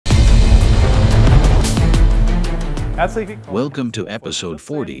Welcome to episode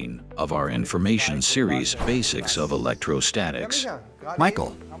 14 of our information series, Basics of Electrostatics.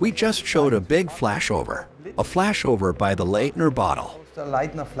 Michael, we just showed a big flashover. A flashover by the Leidner bottle.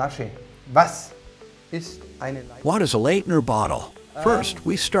 What is a Leidner bottle? First,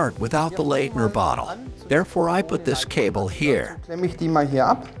 we start without the Leidner bottle. Therefore, I put this cable here.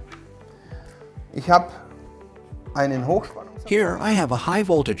 Here, I have a high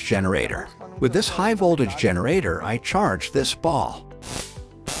voltage generator. With this high voltage generator, I charge this ball.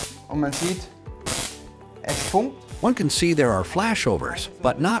 One can see there are flashovers,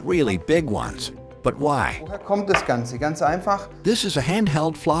 but not really big ones. But why? This is a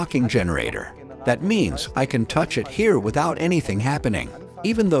handheld flocking generator. That means I can touch it here without anything happening,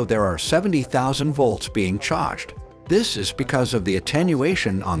 even though there are 70,000 volts being charged. This is because of the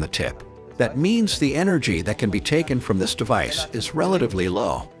attenuation on the tip. That means the energy that can be taken from this device is relatively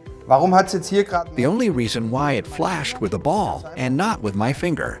low. The only reason why it flashed with a ball and not with my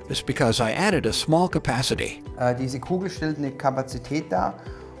finger is because I added a small capacity. Diese Kugel stellt eine Kapazität dar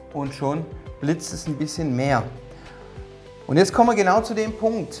und schon blitzt es ein bisschen mehr. Und jetzt kommen wir genau zu dem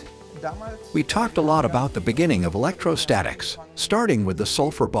Punkt. We talked a lot about the beginning of electrostatics, starting with the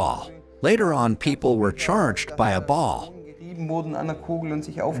sulfur ball. Later on, people were charged by a ball.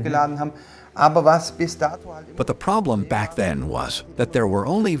 But the problem back then was that there were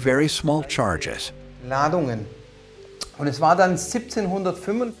only very small charges. In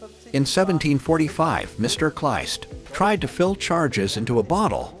 1745, Mr. Kleist tried to fill charges into a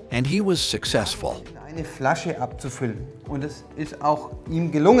bottle, and he was successful. Eine Flasche abzufüllen. Und es ist auch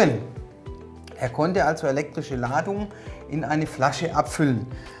ihm gelungen. Er konnte also elektrische Ladungen in eine Flasche abfüllen.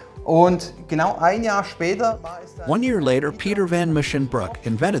 Und genau ein Jahr später war es dann... 1 year later, Peter van Musschenbroek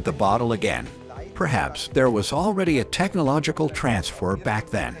invented the bottle again. Perhaps there was already a technological transfer back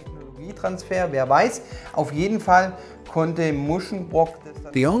then. Technologietransfer, wer weiß. Auf jeden Fall konnte Musschenbroek...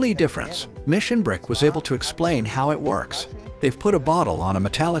 The only difference, Musschenbroek was able to explain how it works. They've put a bottle on a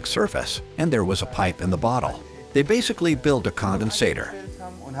metallic surface, and there was a pipe in the bottle. They basically built a condensator.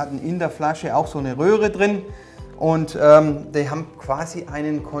 Und hatten in der Flasche auch so eine Röhre drin. Und die haben quasi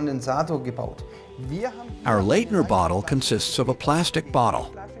einen Kondensator gebaut. Our Leidner bottle consists of a plastic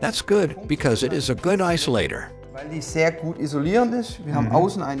bottle. That's good because it is a good isolator. Weil die sehr gut isolierend ist. Wir haben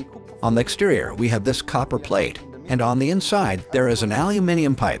außen eine Kupfer. On the exterior, we have this copper plate, and on the inside, there is an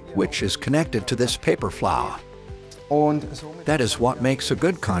aluminum pipe which is connected to this paper flower. That is what makes a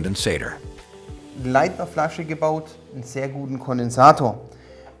good condensator. Leidner Flasche gebaut, einen sehr guten Kondensator.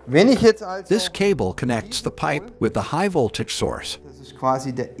 Wenn ich jetzt also, this cable connects the pipe with the high voltage source. Das ist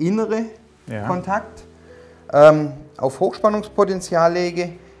quasi der innere Kontakt. Auf Hochspannungspotenzial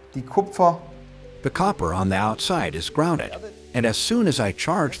lege, die Kupfer. The copper on the outside is grounded, and as soon as I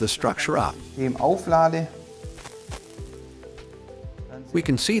charge the structure up, Dem auflade, we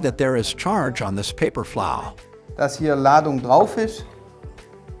can see that there is charge on this paper flower. dass hier Ladung drauf ist.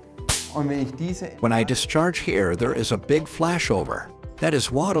 Und wenn ich diese... When I discharge here, there is a big flashover. That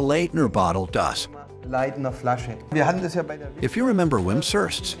is what a Leidner bottle does. Leidner Flasche. Wir hatten das ja bei der... If you remember, Wim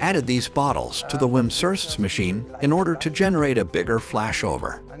Sursts added these bottles to the Wim Sursts machine in order to generate a bigger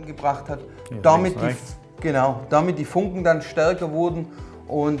flashover. Angebracht hat, damit die Funken dann stärker wurden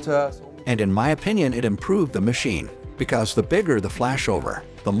und... And in my opinion, it improved the machine, because the bigger the flashover,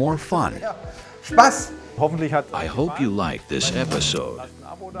 the more fun. Spaß! I hope you liked this episode.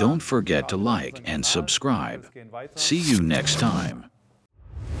 Don't forget to like and subscribe. See you next time.